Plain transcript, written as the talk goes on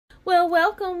Well,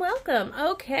 welcome, welcome.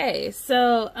 Okay,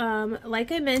 so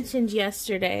like I mentioned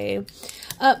yesterday,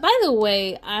 by the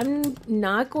way, I'm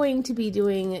not going to be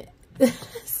doing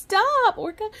stop,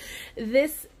 Orca,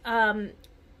 this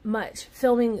much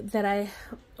filming that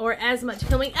or as much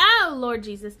filming, oh Lord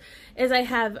Jesus, as I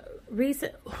have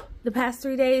the past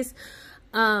 3 days.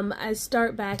 I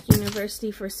start back university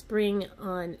for spring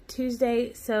on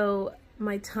Tuesday, so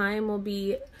my time will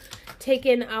be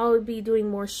taken. I'll be doing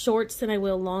more shorts than I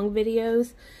will long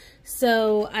videos.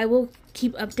 So I will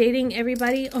keep updating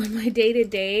everybody on my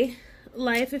day-to-day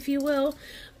life, if you will,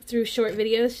 through short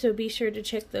videos. So be sure to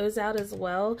check those out as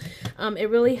well. It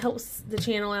really helps the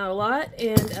channel out a lot.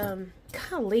 And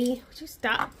golly, would you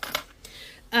stop?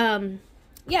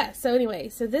 Yeah, so anyway,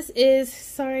 so this is,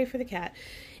 sorry for the cat.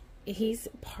 He's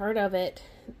part of it.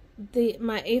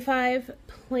 My A5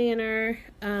 planner,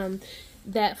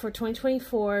 that for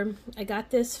 2024, I got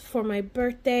this for my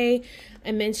birthday.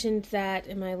 I mentioned that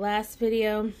in my last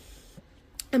video.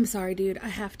 I'm sorry, dude. I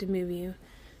have to move you.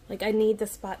 Like, I need the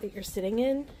spot that you're sitting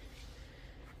in.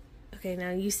 Okay,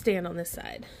 now you stand on this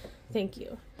side. Thank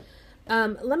you.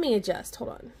 Let me adjust.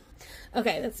 Hold on.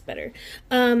 Okay, that's better.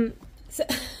 So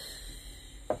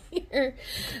here.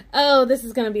 Oh, this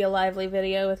is going to be a lively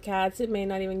video with cats. It may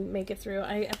not even make it through.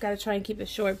 I've got to try and keep it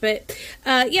short. But,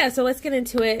 yeah, so let's get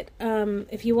into it.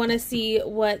 If you want to see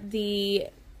what the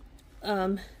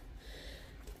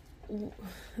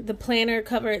planner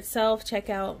cover itself, check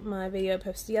out my video I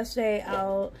posted yesterday.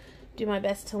 I'll do my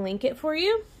best to link it for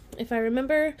you. If I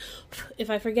remember, if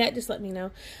I forget, just let me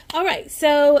know. All right,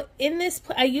 so in this,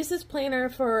 I use this planner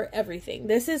for everything.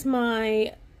 This is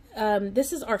my...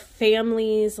 this is our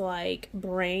family's like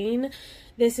brain.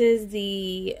 This is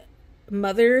the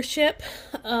mothership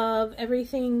of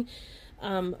everything,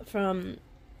 from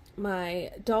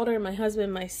my daughter, my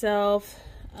husband, myself.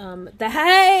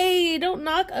 Hey, don't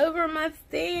knock over my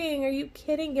thing. Are you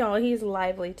kidding, y'all? He's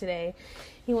lively today.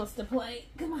 He wants to play.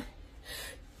 Come on,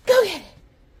 go get it.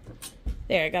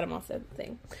 There, I got him off the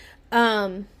thing.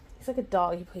 He's like a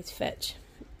dog. He plays fetch.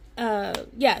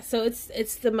 Yeah, so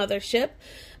it's the mothership.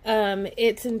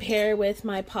 It's in pair with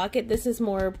my pocket. This is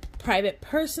more private,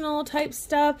 personal type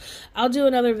stuff. I'll do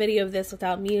another video of this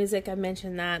without music. I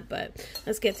mentioned that, but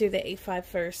let's get through the A5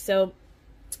 first. So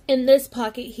in this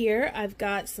pocket here, I've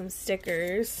got some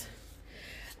stickers.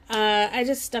 I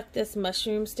just stuck this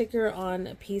mushroom sticker on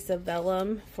a piece of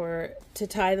vellum to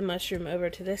tie the mushroom over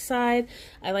to this side.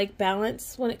 I like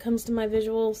balance when it comes to my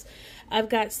visuals. I've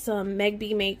got some Meg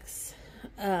B Makes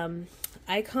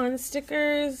icon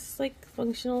stickers, like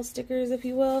functional stickers, if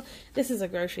you will. This is a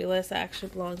grocery list that actually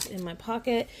belongs in my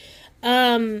pocket.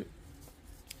 Yeah,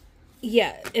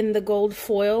 in the gold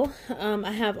foil.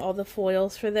 I have all the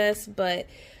foils for this, but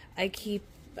I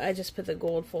just put the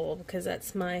gold foil because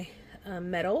that's my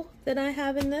metal that I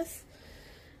have in this.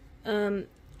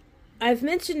 I've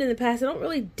mentioned in the past, I don't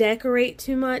really decorate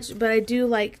too much, but I do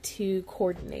like to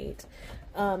coordinate,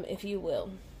 if you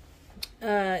will.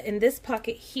 In this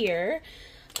pocket here,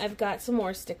 I've got some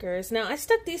more stickers. Now, I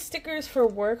stuck these stickers for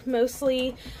work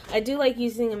mostly. I do like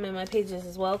using them in my pages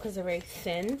as well because they're very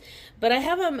thin. But I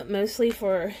have them mostly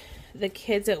for the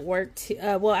kids at work.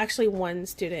 Well, actually one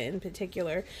student in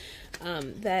particular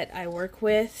that I work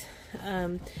with.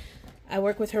 I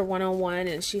work with her one-on-one,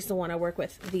 and she's the one I work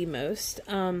with the most.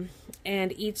 And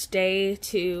each day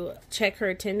to check her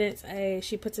attendance,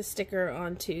 she puts a sticker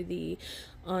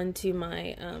onto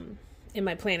my in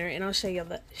my planner, and I'll show you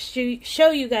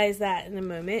guys that in a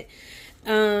moment.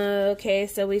 Okay,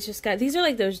 so we just got, these are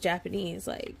like those Japanese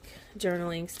like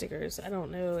journaling stickers. I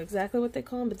don't know exactly what they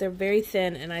call them, but they're very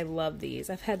thin, and I love these.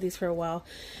 I've had these for a while,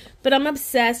 but I'm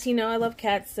obsessed. You know, I love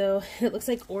cats, so it looks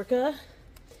like Orca.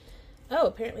 Oh,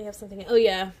 apparently I have something. Oh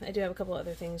yeah, I do have a couple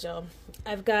other things, y'all.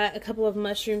 I've got a couple of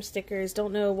mushroom stickers.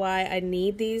 Don't know why I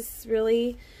need these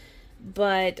really,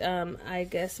 but I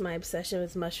guess my obsession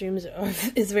with mushrooms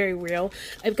is very real.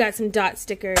 I've got some dot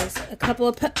stickers, a couple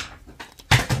of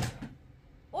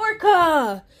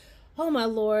Orca! Oh my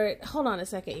Lord. Hold on a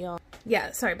second, y'all.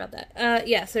 Yeah, sorry about that.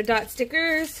 Yeah, so dot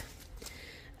stickers,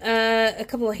 a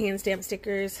couple of hand stamp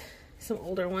stickers, some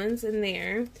older ones in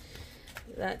there.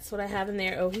 That's what I have in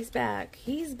there. Oh, he's back.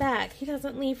 He's back. He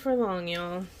doesn't leave for long,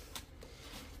 y'all.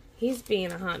 He's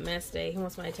being a hot mess today. He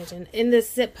wants my attention. In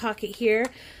this zip pocket here,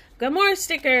 got more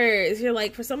stickers. You're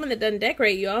like, for someone that doesn't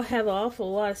decorate, you all have an awful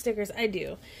lot of stickers. I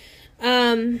do.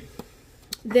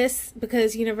 This,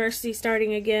 because university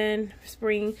starting again,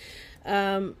 spring,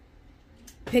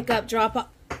 pick up, drop off.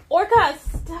 Orca,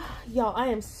 y'all, I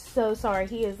am so sorry.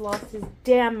 He has lost his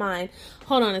damn mind.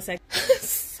 Hold on a second.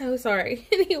 So sorry.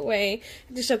 Anyway,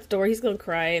 I just shut the door. He's gonna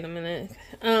cry in a minute.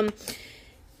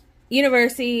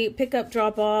 University, pick up,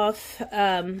 drop off,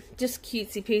 just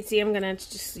cutesy pootsy. I'm gonna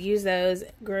just use those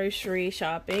grocery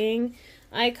shopping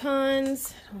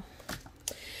icons.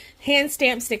 Hand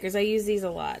stamp stickers. I use these a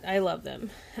lot. I love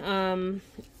them.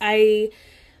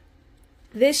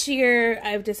 This year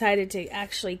I've decided to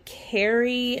actually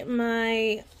carry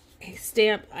my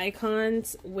stamp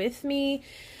icons with me.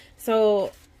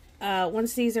 So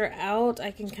once these are out,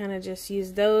 I can kind of just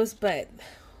use those, but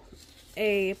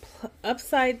a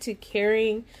upside to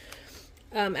carrying,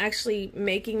 actually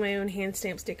making my own hand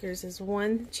stamp stickers is,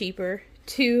 one, cheaper,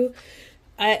 two,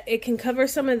 it can cover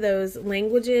some of those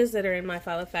languages that are in my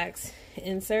Filofax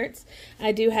inserts.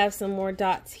 I do have some more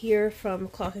dots here from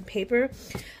Cloth and Paper.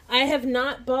 I have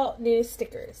not bought new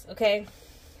stickers, okay?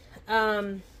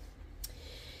 I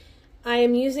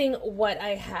am using what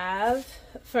I have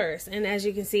first, and as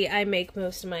you can see, I make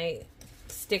most of my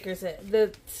stickers,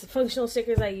 the functional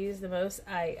stickers I use the most,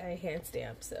 I hand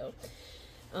stamp, so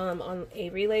on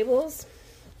Avery labels.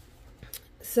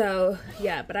 So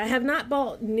yeah, but I have not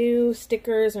bought new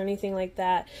stickers or anything like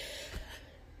that.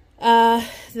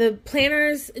 The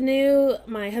planner's new.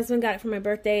 My husband got it for my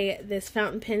birthday. This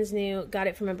fountain pen's new. Got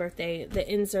it for my birthday. The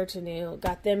inserts are new.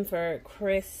 Got them for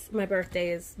my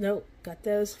birthday is, nope, got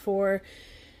those for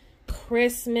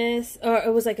Christmas, or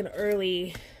it was like an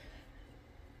early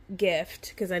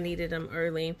gift because I needed them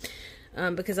early,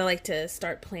 because I like to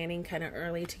start planning kind of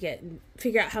early to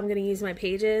figure out how I'm going to use my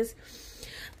pages.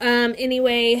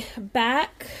 Anyway,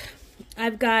 back,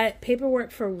 I've got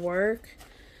paperwork for work,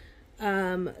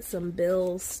 some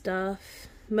bill stuff.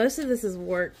 Most of this is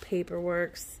work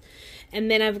paperwork, and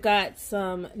then I've got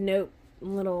some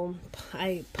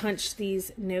I punched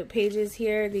these note pages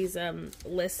here, these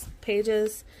list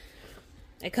pages.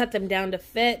 I cut them down to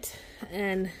fit,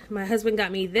 and my husband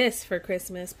got me this for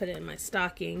Christmas, put it in my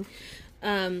stocking.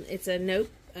 It's a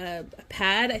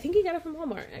pad. I think he got it from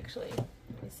Walmart, actually.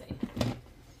 Let me see.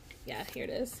 Yeah, here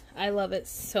it is. I love it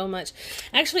so much.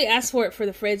 I actually asked for it for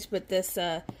the fridge, but this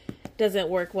doesn't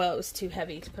work well. It was too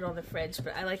heavy to put on the fridge,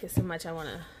 but I like it so much I want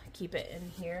to keep it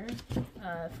in here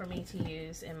for me to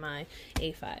use in my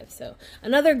A5. So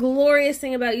another glorious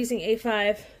thing about using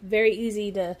A5, very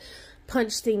easy to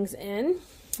punch things in.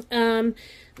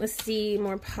 Let's see,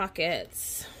 more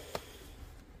pockets.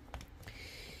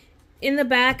 In the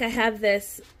back, I have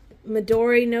this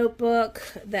Midori notebook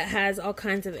that has all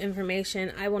kinds of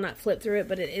information. I will not flip through it,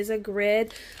 but it is a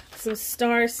grid. Some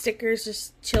star stickers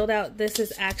just chilled out. This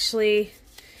is actually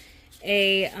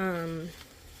a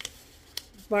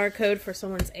barcode for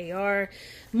someone's AR.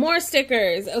 More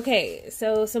stickers. Okay,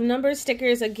 so some number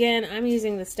stickers. Again, I'm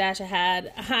using the stash I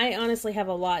had. I honestly have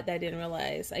a lot that I didn't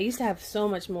realize. I used to have so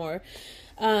much more,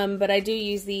 but I do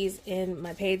use these in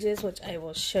my pages, which I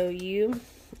will show you.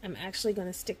 I'm actually going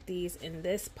to stick these in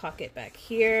this pocket back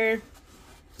here.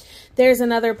 There's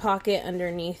another pocket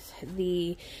underneath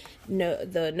the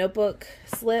notebook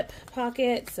slip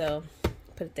pocket, so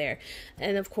put it there.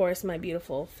 And of course, my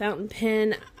beautiful fountain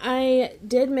pen. I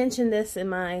did mention this in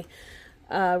my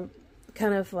kind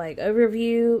of like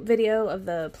overview video of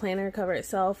the planner cover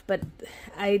itself, but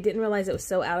I didn't realize it was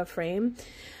so out of frame.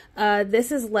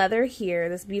 This is leather here,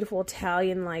 this beautiful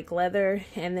Italian like leather,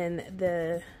 and then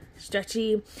the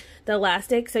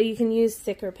elastic, so you can use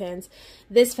thicker pens.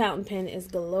 This fountain pen is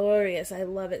glorious. I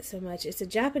love it so much. It's a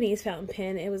Japanese fountain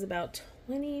pen. It was about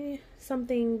 20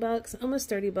 something bucks, almost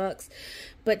 30 bucks,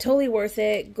 but totally worth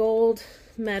it. Gold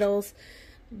medals,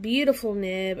 beautiful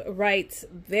nib, writes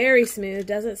very smooth,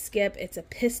 doesn't skip. It's a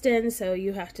piston, so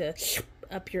you have to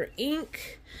up your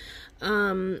ink.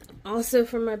 Also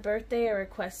for my birthday, I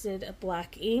requested a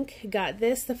black ink. Got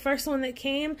this. The first one that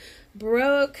came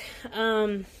broke.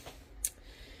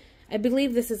 I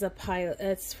believe this is a pilot.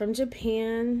 It's from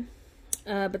Japan.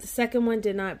 But the second one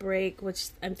did not break,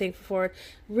 which I'm thankful for.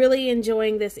 Really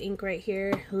enjoying this ink right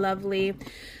here. Lovely.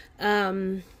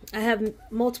 I have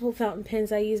multiple fountain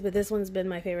pens I use, but this one's been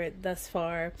my favorite thus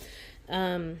far.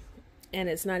 And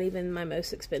it's not even my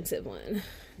most expensive one.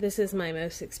 This is my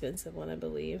most expensive one, I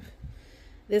believe.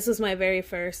 This was my very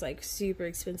first, like, super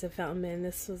expensive fountain pen.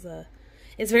 This was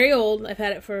it's very old. I've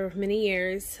had it for many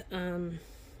years.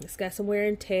 It's got some wear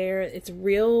and tear. It's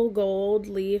real gold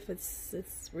leaf.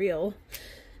 It's real,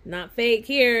 not fake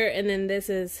here. And then this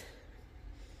is,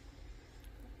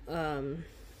 can't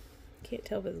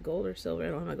tell if it's gold or silver. I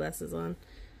don't have my glasses on.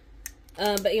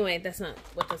 But anyway, that's not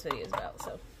what this video is about.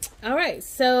 So, all right.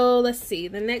 So let's see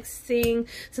the next thing.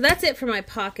 So that's it for my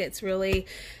pockets, really.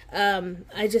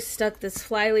 I just stuck this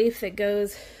flyleaf that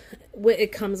goes.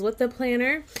 It comes with the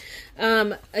planner.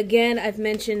 Again, I've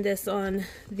mentioned this on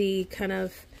the kind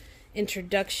of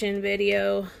introduction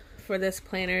video for this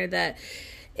planner that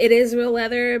It is real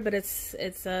leather, but it's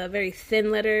a very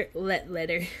thin leather,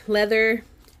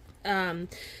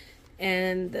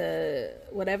 and the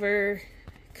whatever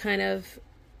kind of,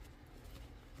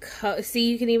 see,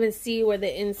 you can even see where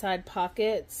the inside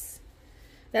pockets.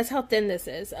 That's how thin this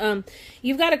is.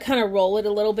 You've got to kind of roll it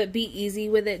a little bit. Be easy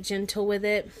with it, gentle with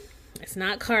it. It's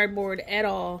not cardboard at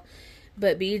all,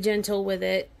 but be gentle with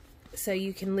it so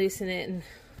you can loosen it and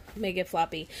make it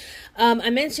floppy. I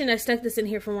mentioned I stuck this in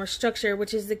here for more structure,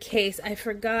 which is the case. I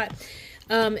forgot.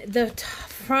 The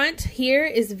front here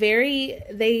is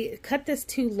they cut this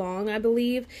too long, I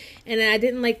believe, and I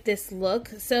didn't like this look,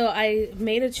 so I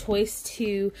made a choice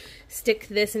to stick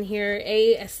this in here,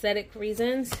 aesthetic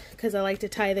reasons, because I like to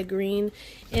tie the green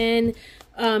in,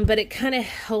 but it kind of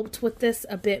helped with this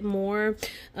a bit more,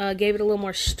 gave it a little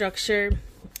more structure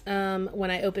when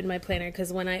I opened my planner,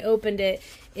 because when I opened it,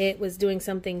 it was doing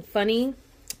something funny,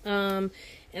 and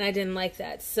I didn't like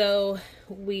that. So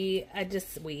I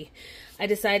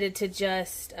decided to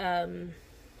just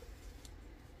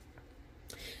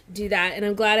do that, and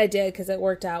I'm glad I did because it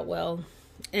worked out well.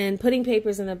 And putting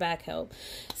papers in the back helped.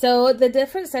 So the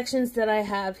different sections that I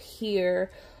have here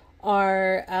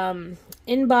are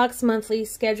inbox, monthly,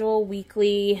 schedule,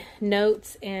 weekly,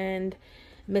 notes, and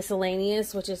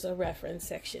miscellaneous, which is a reference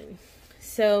section.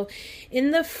 So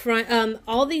in the front,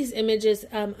 all these images,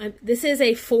 this is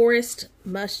a forest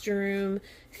mushroom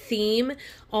theme.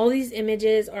 All these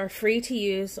images are free to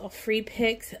use, all free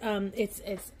pics.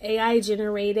 It's AI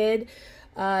generated.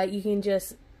 You can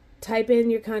just type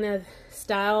in your kind of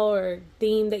style or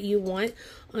theme that you want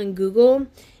on Google,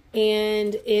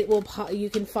 and it will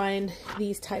you can find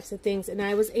these types of things. And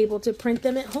I was able to print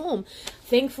them at home.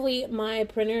 Thankfully, my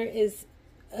printer is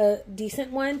a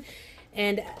decent one,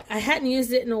 and I hadn't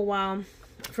used it in a while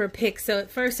for pics, so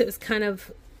at first it was kind of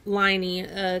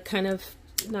liney, kind of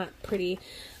not pretty,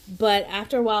 but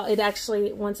after a while, it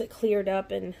actually, once it cleared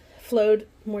up and flowed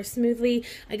more smoothly,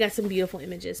 I got some beautiful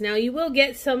images. Now you will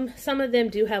get some of them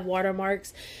do have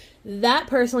watermarks. That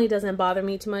personally doesn't bother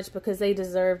me too much because they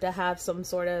deserve to have some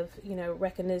sort of, you know,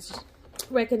 recognition,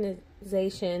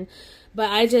 but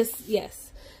I just, yes.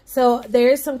 So there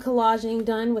is some collaging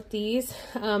done with these.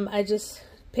 I just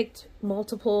picked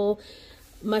multiple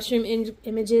mushroom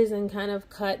images and kind of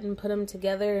cut and put them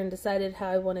together and decided how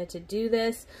I wanted to do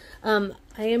this. I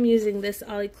am using this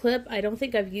Ollie clip. I don't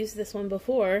think I've used this one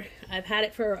before. I've had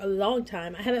it for a long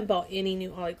time. I haven't bought any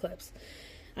new Ollie clips.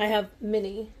 I have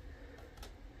many,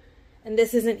 and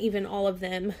this isn't even all of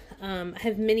them. I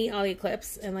have many Ollie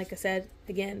clips, and like I said,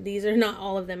 again, these are not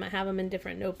all of them. I have them in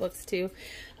different notebooks too.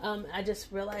 I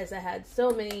just realized I had so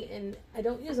many, and I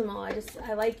don't use them all.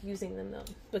 I like using them though,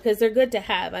 because they're good to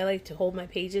have. I like to hold my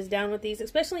pages down with these,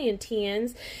 especially in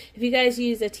TNs. If you guys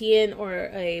use a TN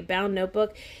or a bound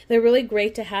notebook, they're really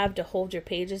great to have to hold your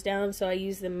pages down, so I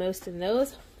use them most in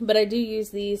those. But I do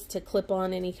use these to clip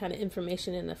on any kind of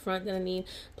information in the front that I need.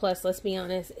 Plus, let's be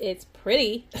honest, it's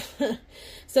pretty.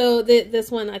 So this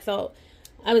one,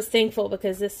 I was thankful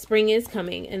because this spring is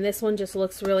coming, and this one just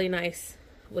looks really nice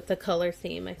with the color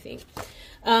theme, I think.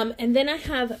 And then I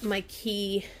have my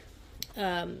key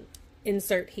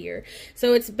insert here.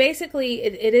 So it's basically,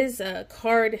 it is a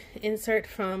card insert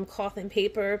from Cloth and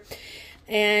Paper,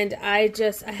 and I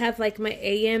have like my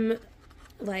AM,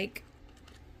 like,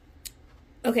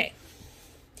 okay,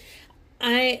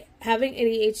 having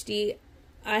ADHD,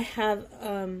 I have,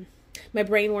 my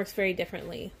brain works very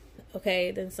differently,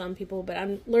 okay, than some people, but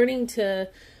I'm learning to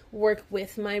work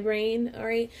with my brain, all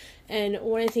right? And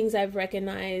one of the things I've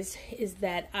recognized is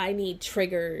that I need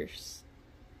triggers,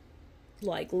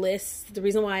 like lists. The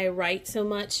reason why I write so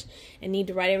much and need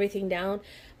to write everything down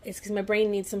is because my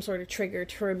brain needs some sort of trigger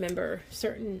to remember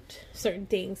certain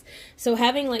things. So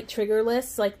having like trigger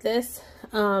lists like this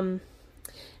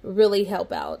really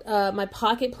help out. My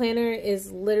pocket planner is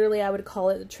literally, I would call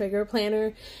it the trigger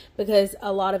planner, because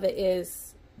a lot of it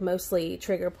is mostly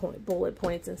trigger bullet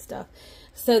points and stuff.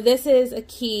 So this is a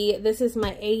key. This is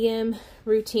my AM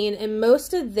routine, and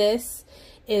most of this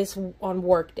is on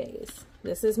work days.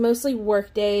 This is mostly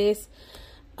work days.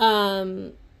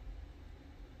 My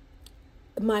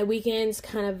weekends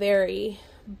kind of vary,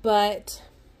 but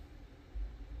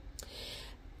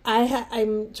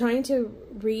I'm trying to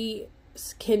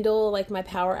rekindle like my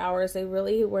power hours. They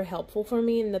really were helpful for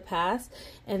me in the past,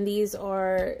 and these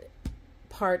are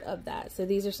part of that. So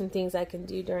these are some things I can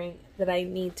do that I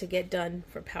need to get done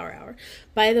for power hour.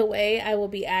 By the way, I will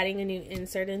be adding a new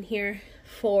insert in here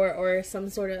or some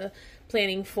sort of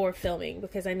planning for filming,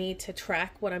 because I need to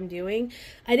track what I'm doing.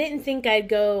 I didn't think I'd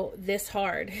go this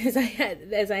hard as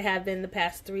I have been the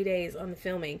past 3 days on the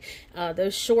filming.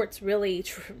 Those shorts really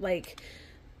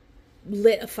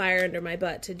lit a fire under my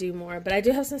butt to do more. But I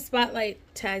do have some spotlight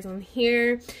tags on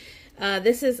here.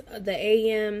 This is the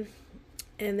AM,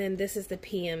 and then this is the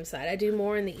PM side. I do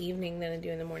more in the evening than I do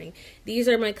in the morning. These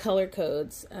are my color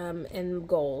codes and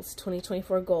goals,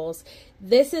 2024 goals.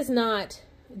 This is not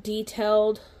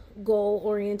detailed goal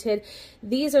oriented.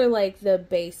 These are like the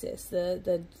basis,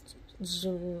 the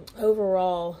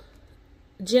overall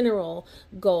general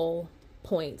goal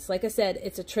points. Like I said,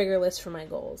 it's a trigger list for my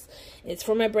goals. It's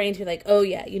for my brain to be like, oh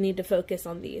yeah, you need to focus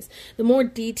on these. The more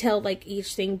detailed, like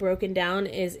each thing broken down,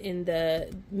 is in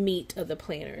the meat of the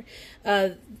planner.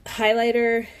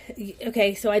 Highlighter,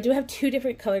 okay, so I do have two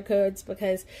different color codes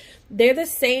because they're the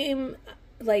same,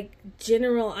 like,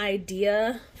 general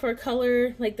idea for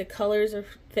color. Like, the colors are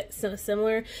so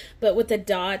similar, but with the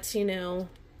dots, you know,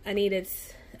 I needed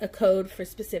a code for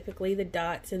specifically the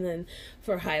dots, and then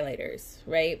for highlighters,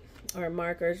 right? Or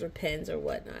markers or pens or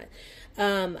whatnot.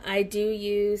 I do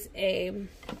use let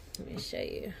me show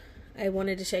you. I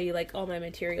wanted to show you like all my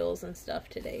materials and stuff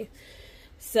today.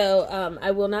 So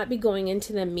I will not be going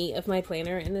into the meat of my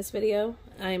planner in this video.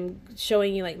 I'm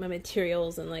showing you like my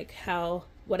materials and like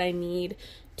what I need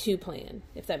to plan,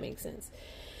 if that makes sense.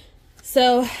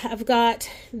 So I've got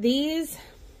these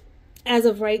as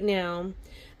of right now.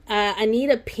 I need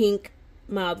a pink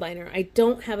mild liner. I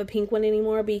don't have a pink one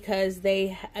anymore because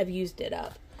I've used it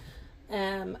up.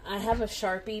 I have a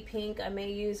Sharpie pink I may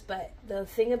use, but the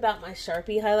thing about my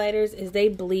Sharpie highlighters is they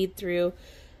bleed through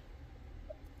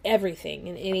everything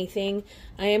and anything.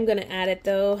 I am going to add it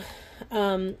though.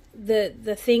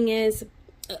 The thing is,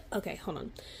 okay, hold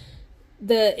on.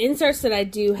 The inserts that I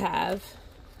do have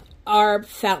are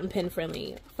fountain pen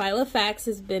friendly. Filofax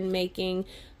has been making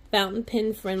fountain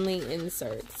pen friendly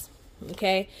inserts.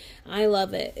 Okay, I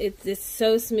love it. It's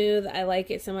so smooth. I like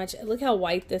it so much. Look how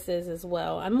white this is as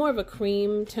well. I'm more of a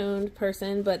cream toned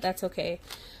person, but that's okay.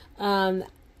 And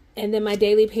then my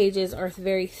daily pages are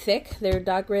very thick. They're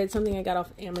dot grid, something I got off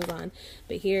Amazon.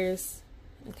 But here's,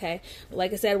 okay,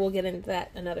 like I said, we'll get into that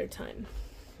another time.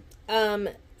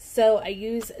 So I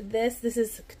use this. This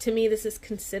is, to me, this is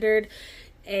considered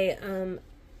a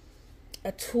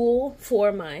tool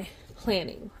for my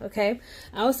planning. Okay,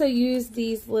 I also use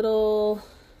these little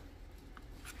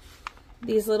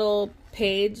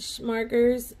page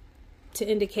markers to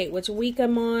indicate which week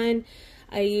I'm on.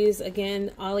 I use,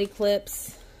 again, Ollie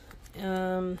clips.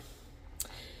 Let's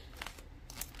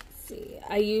see,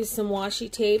 I use some washi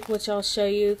tape, which I'll show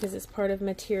you because it's part of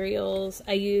materials.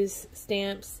 I use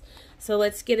stamps. So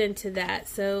let's get into that.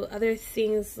 So other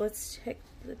things, let's check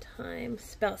the time.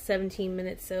 It's about 17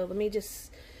 minutes, so let me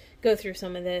just go through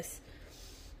some of this.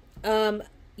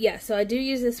 Yeah, so I do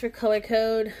use this for color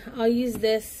code. I'll use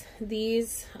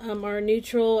these are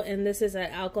neutral, and this is an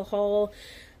alcohol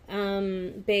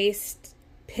based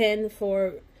pen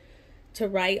to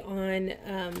write on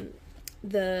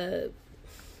the,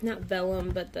 not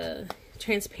vellum, but the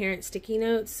transparent sticky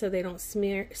notes so they don't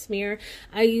smear.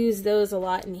 I use those a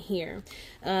lot in here.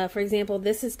 For example,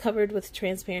 this is covered with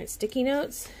transparent sticky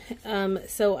notes,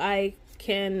 so I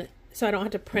don't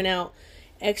have to print out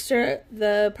extra.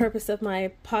 The purpose of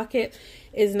my pocket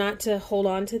is not to hold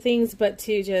on to things, but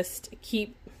to just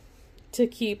keep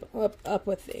up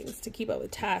with things, to keep up with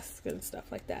tasks and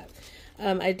stuff like that.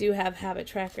 I do have habit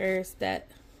trackers that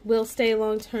will stay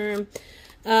long term.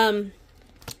 So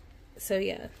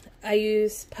yeah, I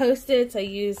use Post-its. I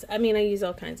use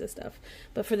all kinds of stuff,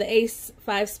 but for the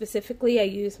A5 specifically, I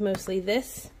use mostly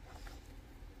this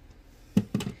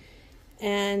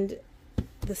and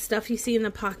the stuff you see in the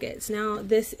pockets. Now,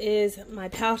 this is my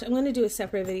pouch. I'm going to do a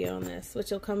separate video on this, which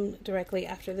will come directly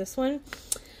after this one.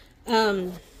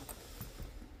 I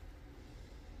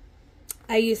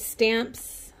use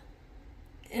stamps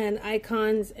and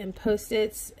icons and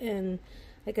Post-its, and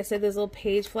like I said, those little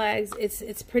page flags.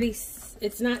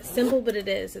 It's not simple, but it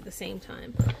is at the same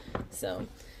time. So,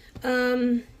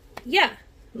 yeah,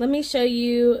 let me show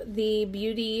you the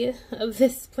beauty of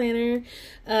this planner.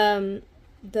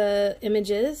 The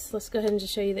images. Let's go ahead and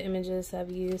just show you the images I've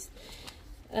used.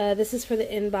 This is for the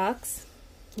inbox.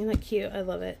 Isn't that cute? I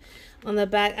love it. On the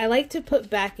back, I like to put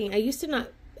backing. I used to not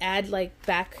add like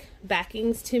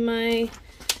backings to my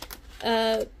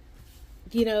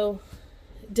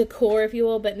decor, if you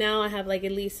will, but now I have like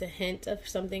at least a hint of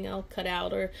something I'll cut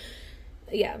out, or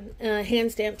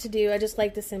hand stamp to do. I just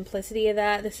like the simplicity of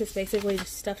that. This is basically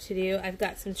just stuff to do. I've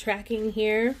got some tracking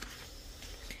here.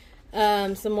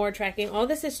 Some more tracking. All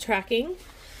this is tracking.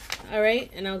 All right,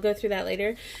 and I'll go through that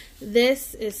later.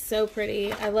 This is so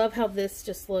pretty. I love how this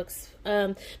just looks.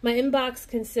 My inbox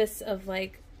consists of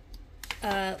like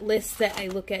lists that I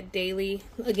look at daily.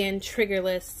 Again, trigger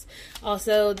lists.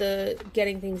 Also, the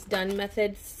getting things done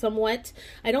method somewhat.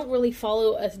 I don't really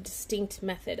follow a distinct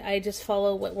method. I just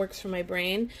follow what works for my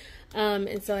brain.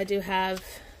 And so I do have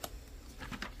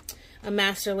a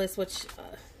master list, which,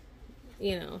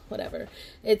 you know, whatever.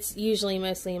 It's usually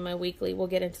mostly in my weekly. We'll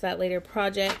get into that later.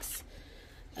 Projects.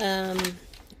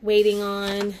 Waiting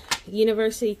on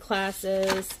university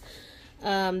classes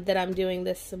that I'm doing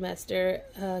this semester.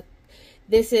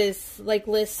 This is like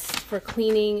lists for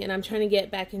cleaning, and I'm trying to get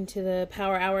back into the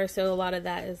power hour, so a lot of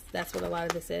that's what a lot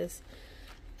of this is.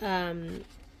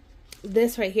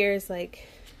 This right here is like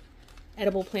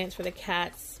edible plants for the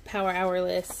cats, power hour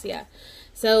lists, yeah.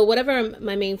 So whatever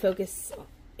my main focus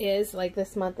is, like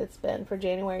this month it's been, for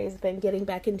January, has been getting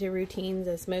back into routines.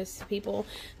 As most people,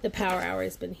 the power hour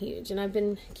has been huge, and I've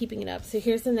been keeping it up. So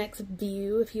here's the next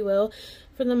view, if you will,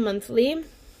 for the monthly.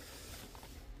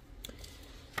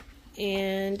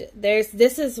 And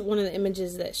this is one of the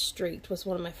images that streaked, was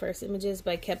one of my first images,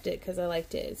 but I kept it because I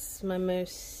liked it. It's my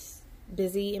most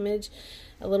busy image.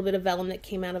 A little bit of vellum that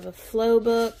came out of a flow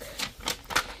book.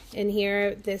 And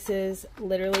here, this is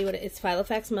literally what it's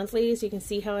Filofax Monthly, so you can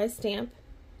see how I stamp.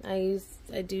 I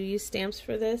do use stamps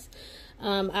for this.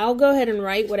 I'll go ahead and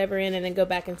write whatever in and then go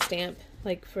back and stamp.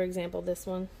 Like, for example, this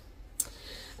one.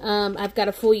 I've got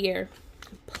a full year.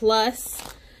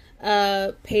 Plus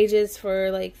pages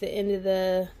for like the end of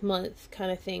the month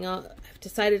kind of thing. I've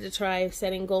decided to try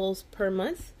setting goals per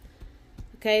month.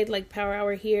 Okay, like power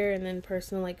hour here, and then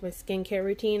personal, like my skincare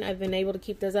routine. I've been able to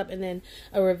keep those up, and then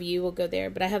a review will go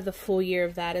there. But I have the full year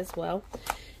of that as well.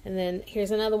 And then here's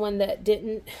another one that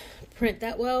didn't print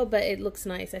that well, but it looks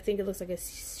nice. I think it looks like a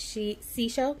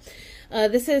seashell.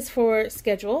 This is for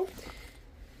schedule.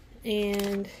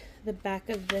 And the back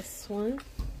of this one,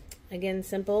 again,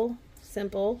 simple,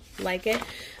 like it.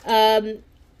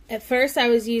 At first I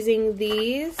was using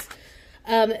these.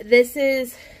 This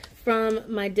is from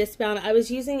my Discbound. I was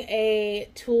using a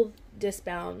tool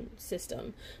Discbound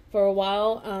system for a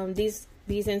while. These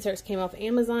inserts came off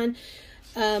Amazon.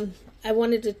 I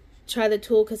wanted to try the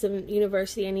tool because in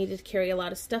university I needed to carry a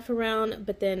lot of stuff around,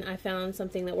 but then I found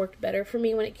something that worked better for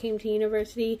me when it came to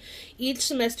university. Each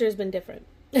semester has been different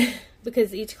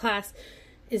because each class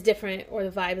is different, or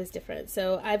the vibe is different.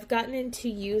 So I've gotten into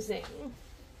using,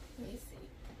 let me see,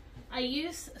 I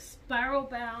use spiral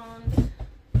bound,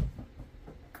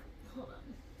 hold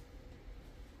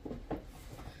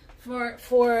on,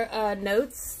 for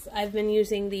notes. I've been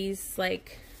using these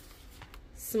like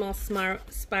small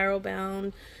spiral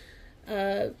bound,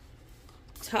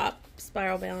 top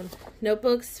spiral bound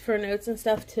notebooks for notes and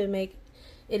stuff to make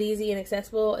it easy and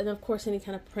accessible. And of course any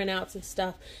kind of printouts and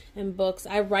stuff and books.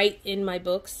 I write in my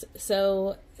books,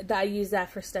 so I use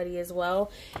that for study as well.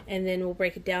 And then we'll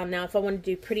break it down. Now if I want to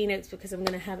do pretty notes, because I'm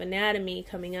going to have anatomy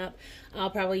coming up, I'll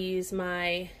probably use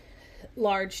my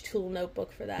large tool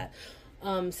notebook for that.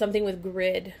 Something with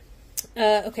grid.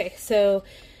 Okay, so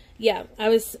yeah, I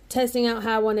was testing out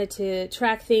how I wanted to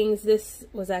track things. This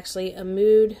was actually a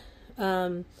mood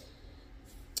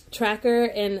tracker,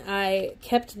 and I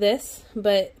kept this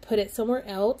but put it somewhere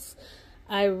else.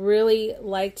 I really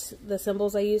liked the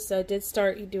symbols I used, so I did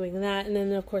start doing that. And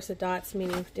then of course the dots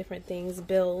meaning different things,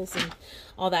 bills and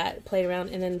all that, played around.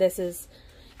 And then this is,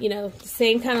 you know, the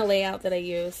same kind of layout that I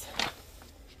use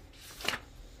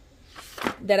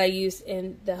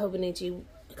in the Hobonichi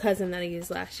Cousin that I used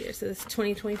last year. So this is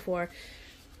 2024.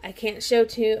 I can't show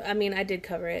I mean, I did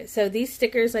cover it. So these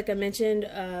stickers, like I mentioned,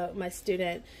 my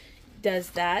student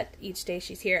does that each day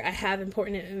she's here. I have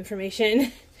important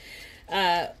information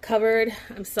covered.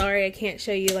 I'm sorry I can't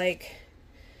show you like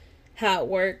how it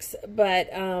works,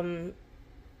 but I'm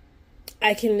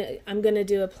gonna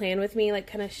do a plan with me, like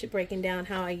kind of breaking down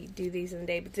how I do these in the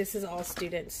day. But this is all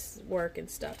students' work and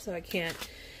stuff, so I can't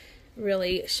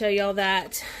really show y'all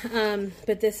that.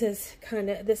 But this is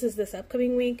this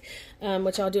upcoming week,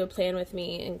 which I'll do a plan with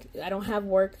me. And I don't have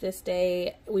work this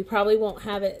day. We probably won't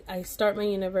have it. I start my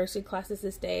university classes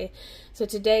this day, so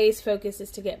today's focus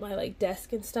is to get my like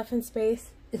desk and stuff in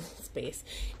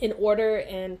in order.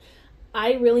 And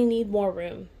I really need more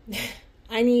room.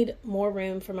 I need more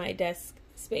room for my desk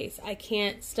space. I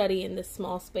can't study in this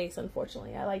small space,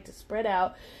 unfortunately. I like to spread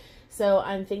out. So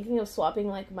I'm thinking of swapping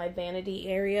like my vanity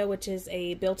area, which is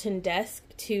a built-in desk,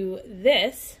 to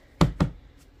this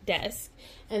desk,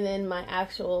 and then my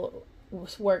actual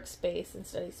workspace and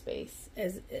study space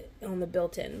as on the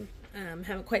built-in.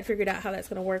 Haven't quite figured out how that's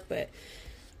going to work, but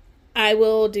I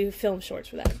will do film shorts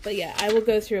for that. But yeah, I will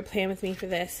go through a plan with me for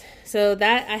this. So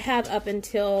that I have up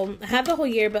until, I have the whole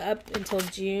year, but up until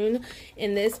June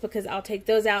in this, because I'll take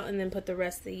those out and then put the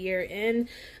rest of the year in.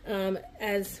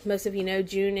 As most of you know,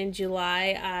 June and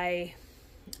July,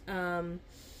 I'm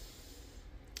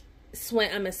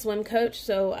a swim coach,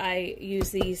 so I use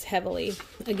these heavily.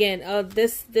 Again,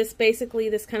 this basically,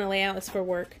 this kind of layout is for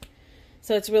work.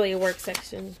 So it's really a work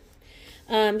section.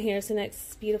 Here's the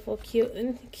next beautiful, cute.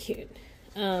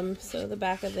 So the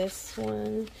back of this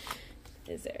one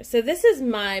is there. So this is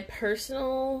my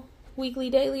personal weekly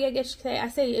daily, I guess you could say. I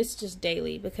say it's just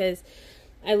daily because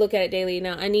I look at it daily.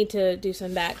 Now I need to do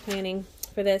some back planning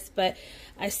for this, but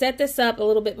I set this up a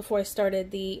little bit before I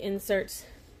started the inserts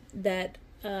that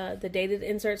the dated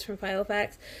inserts from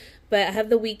Filofax. But I have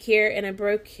the week here, and I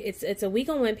broke, it's a week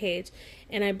on one page,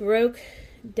 and I broke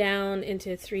down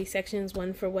into 3 sections,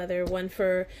 one for weather, one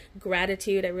for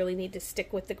gratitude. I really need to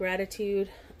stick with the gratitude,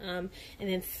 and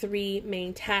then 3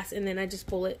 main tasks, and then I just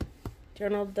bullet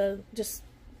journaled the just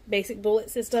basic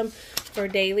bullet system for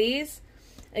dailies.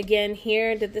 Again,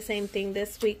 here did the same thing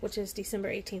this week, which is December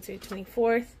 18th through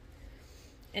 24th,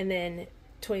 and then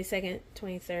 22nd,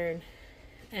 23rd,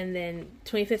 and then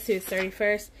 25th through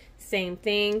 31st, same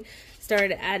thing.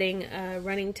 Started adding a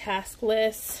running task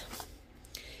list.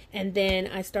 And then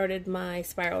I started my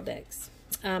spiral decks.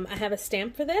 I have a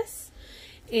stamp for this,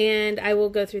 and I will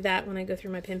go through that when I go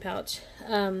through my pen pouch.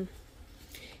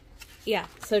 Yeah,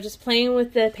 so just playing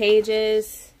with the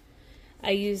pages.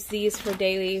 I use these for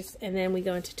dailies, and then we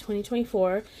go into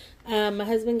 2024. My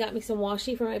husband got me some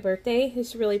washi for my birthday.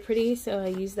 It's really pretty, so I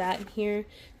use that in here.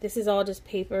 This is all just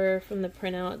paper from the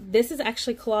printout. This is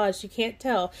actually collaged. You can't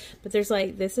tell, but there's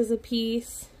like, this is a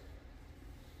piece.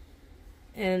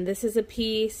 And this is a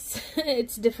piece.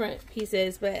 It's different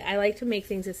pieces, but I like to make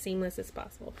things as seamless as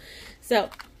possible. So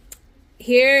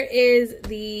here is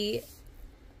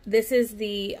this is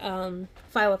the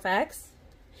Filofax.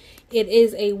 It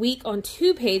is a week on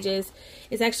 2 pages.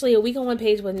 It's actually a week on 1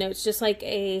 page with notes, just like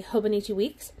a Hobonichi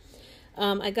Weeks.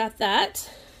 I got that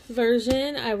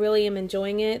version. I really am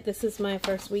enjoying it. This is my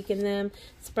first week in them.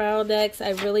 Spiral decks,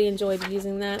 I really enjoyed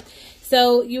using that.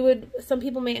 So some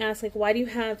people may ask, like, why do you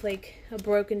have like a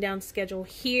broken down schedule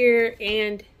here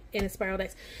and in a spiral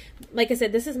decks? Like I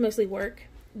said, this is mostly work.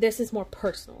 This is more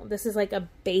personal. This is like a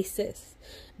basic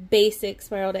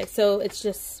spiral deck. So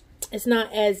it's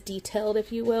not as detailed,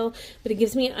 if you will, but it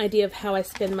gives me an idea of how I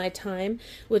spend my time,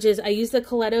 which is I use the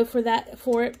Coletto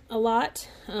for it a lot.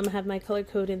 I have my color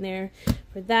code in there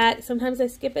for that. Sometimes I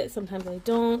skip it, sometimes I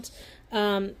don't.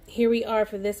 Here we are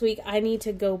for this week. I need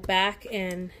to go back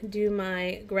and do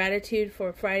my gratitude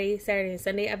for Friday, Saturday, and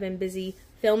Sunday. I've been busy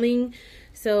filming,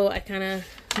 so I kind of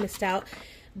missed out.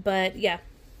 But yeah,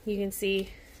 you can see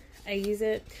I use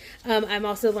it. I'm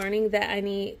also learning that I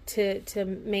need to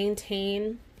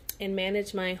maintain and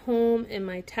manage my home and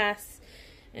my tasks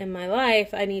and my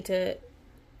life. I need to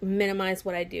minimize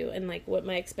what I do, and like what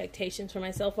my expectations for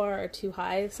myself are too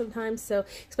high sometimes. So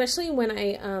especially when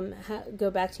I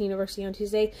go back to university on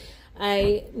Tuesday,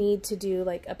 I need to do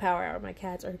like a power hour. My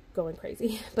cats are going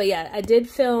crazy. But yeah, I did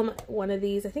film one of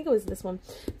these. I think it was this one.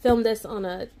 Filmed this on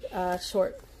a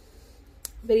short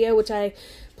video, which I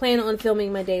plan on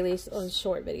filming my dailies on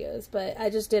short videos, but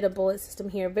I just did a bullet system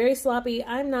here. Very sloppy.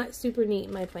 I'm not super neat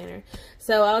in my planner.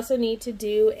 So I also need to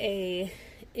do a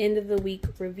end of the week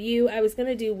review. I was going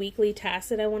to do weekly tasks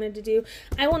that I wanted to do.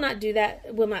 I will not do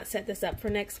that. Will not set this up for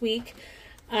next week.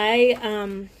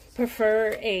 I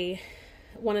prefer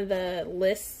one of the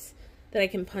lists that I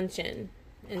can punch in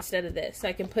instead of this. So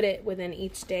I can put it within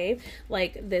each day,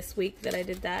 like this week that I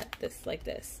did that, like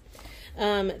this.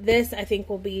 This I think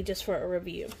will be just for a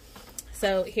review.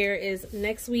 So here is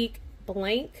next week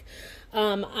blank.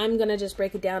 I'm gonna just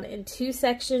break it down in 2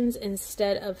 sections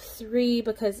instead of 3,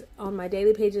 because on my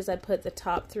daily pages I put the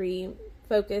top 3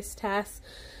 focus tasks,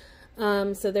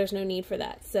 so there's no need for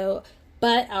that. So,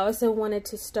 but I also wanted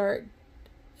to start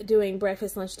doing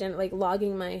breakfast, lunch, dinner, like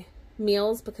logging my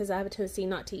meals, because I have a tendency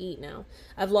not to eat now.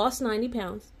 I've lost 90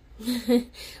 pounds.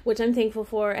 Which I'm thankful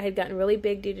for. I had gotten really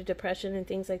big due to depression and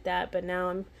things like that, but now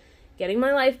I'm getting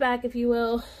my life back, if you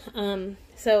will.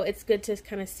 So it's good to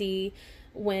kind of see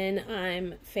when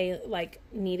I'm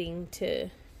needing to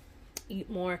eat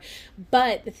more.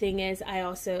 But the thing is, I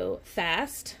also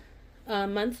fast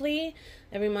monthly.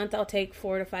 Every month I'll take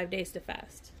 4 to 5 days to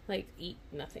fast, like eat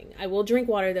nothing. I will drink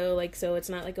water though, like, so it's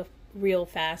not like a real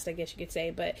fast, I guess you could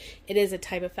say, but it is a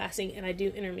type of fasting, and I do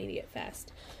intermediate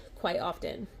fast quite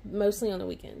often, mostly on the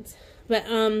weekends. But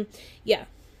yeah,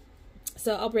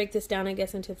 so I'll break this down, I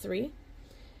guess, into 3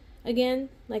 again,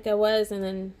 like I was, and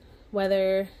then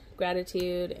weather,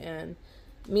 gratitude and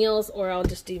meals, or I'll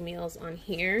just do meals on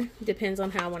here. Depends on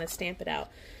how I want to stamp it out.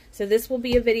 So this will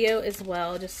be a video as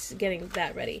well, just getting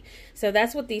that ready. So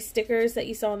that's what these stickers that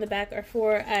you saw in the back are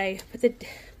for. I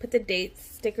put the date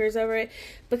stickers over it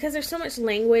because there's so much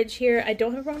language here. I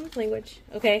don't have a problem with language,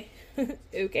 okay?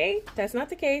 Okay, that's not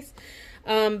the case.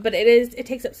 But it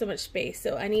takes up so much space,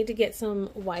 so I need to get some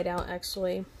whiteout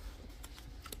actually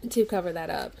to cover that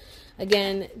up.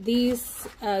 Again, these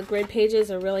grid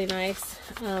pages are really nice,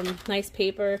 nice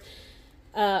paper.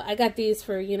 I got these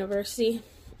for university.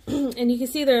 And you can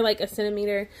see they're like a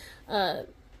centimeter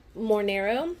more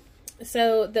narrow.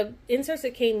 So the inserts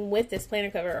that came with this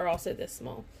planner cover are also this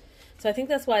small. So I think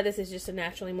that's why this is just a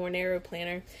naturally more narrow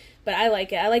planner. But I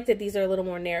like it. I like that these are a little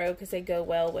more narrow because they go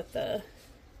well with the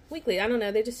weekly. I don't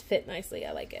know, they just fit nicely.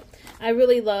 I like it. I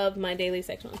really love my daily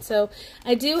section. So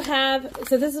I do have,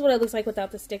 so this is what it looks like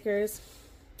without the stickers.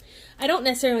 I don't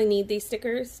necessarily need these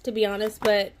stickers, to be honest,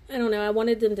 but I don't know, I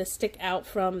wanted them to stick out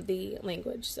from the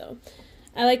language, so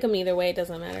I like them either way. It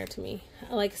doesn't matter to me.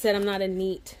 Like I said, I'm not a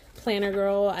neat planner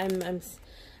girl.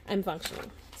 I'm functional.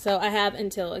 So I have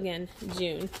until, again,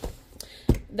 June.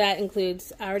 That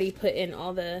includes, I already put in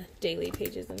all the daily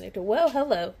pages in there. Well,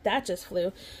 hello, that just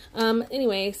flew.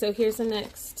 Anyway, so here's the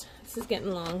next. This is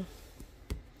getting long.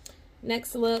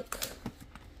 Next look.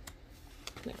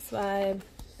 Next vibe.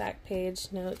 Back page,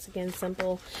 notes, again,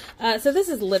 simple. So this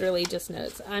is literally just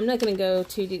notes. I'm not going to go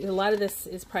too deep. A lot of this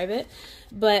is private,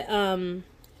 but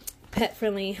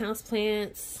pet-friendly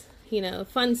houseplants, you know,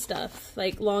 fun stuff,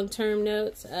 like long-term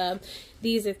notes.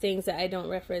 These are things that I don't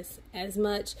reference as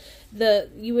much.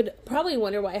 You would probably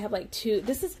wonder why I have like two.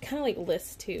 This is kind of like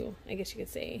list two, I guess you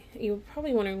could say. You're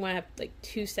probably wondering why I have like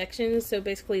two sections. So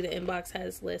basically the inbox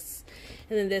has lists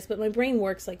and then this, but my brain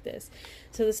works like this.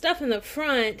 So the stuff in the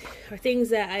front are things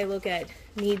that I look at,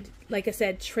 need, like I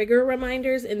said, trigger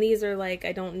reminders, and these are like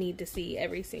I don't need to see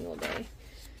every single day.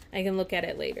 I can look at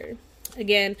it later.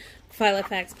 Again,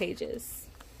 Filofax pages.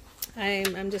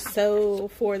 I'm just so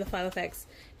for the Filofax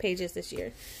pages this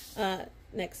year.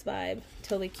 Next vibe,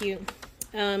 totally cute.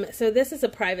 So this is a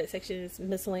private section. It's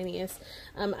miscellaneous.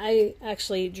 I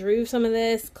actually drew some of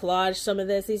this, collaged some of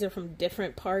this. These are from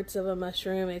different parts of a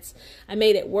mushroom. I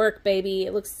made it work, baby.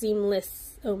 It looks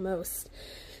seamless almost.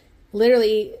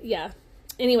 Literally, yeah.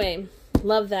 Anyway,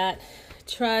 love that.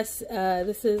 Trust.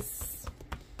 This is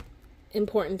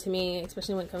important to me,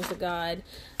 especially when it comes to God.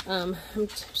 I'm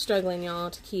struggling, y'all,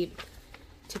 to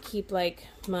keep like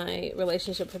my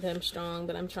relationship with him strong,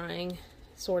 but I'm trying,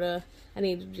 sorta. I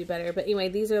need to do better. But anyway,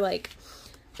 these are like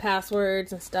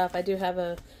passwords and stuff. I do have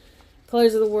a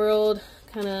Colors of the World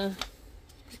kind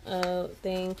of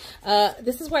thing.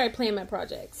 This is where I plan my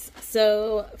projects.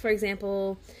 So, for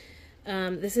example,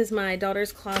 this is my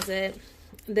daughter's closet.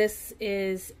 This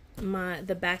is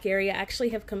the back area. I actually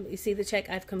have you see the check?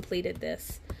 I've completed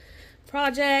this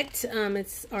project.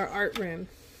 It's our art room.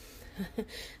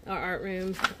 Our art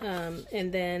room,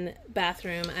 and then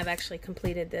bathroom. I've actually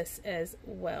completed this as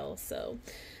well. So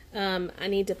I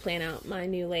need to plan out my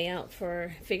new layout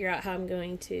figure out how I'm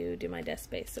going to do my desk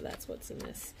space. So that's what's in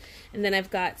this. And then I've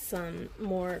got some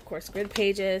more, of course, grid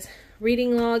pages.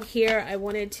 Reading log here. I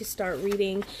wanted to start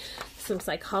reading some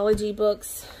psychology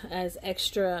books as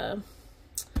extra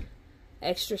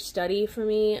study for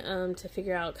me, to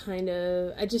figure out kind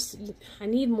of, I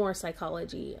need more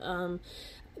psychology.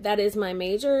 That is my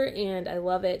major, and I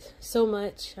love it so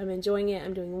much. I'm enjoying it.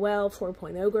 I'm doing well.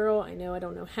 4.0 girl. I know I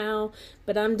don't know how,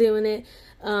 but I'm doing it.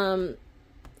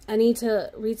 I need to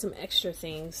read some extra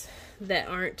things that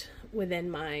aren't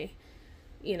within my,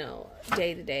 you know,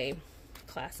 day-to-day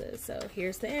classes. So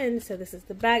here's the end. So this is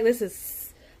the back. This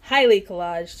is highly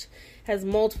collaged. Has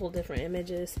multiple different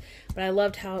images, but I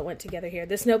loved how it went together here.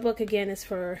 This notebook, again, is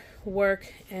for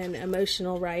work and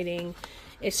emotional writing.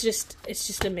 It's just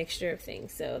a mixture of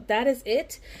things. So that is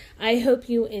it. I hope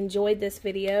you enjoyed this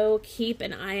video. Keep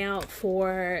an eye out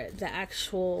for the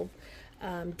actual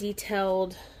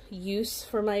detailed use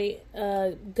for my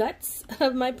guts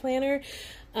of my planner.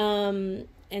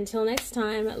 Until next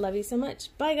time, love you so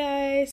much. Bye, guys.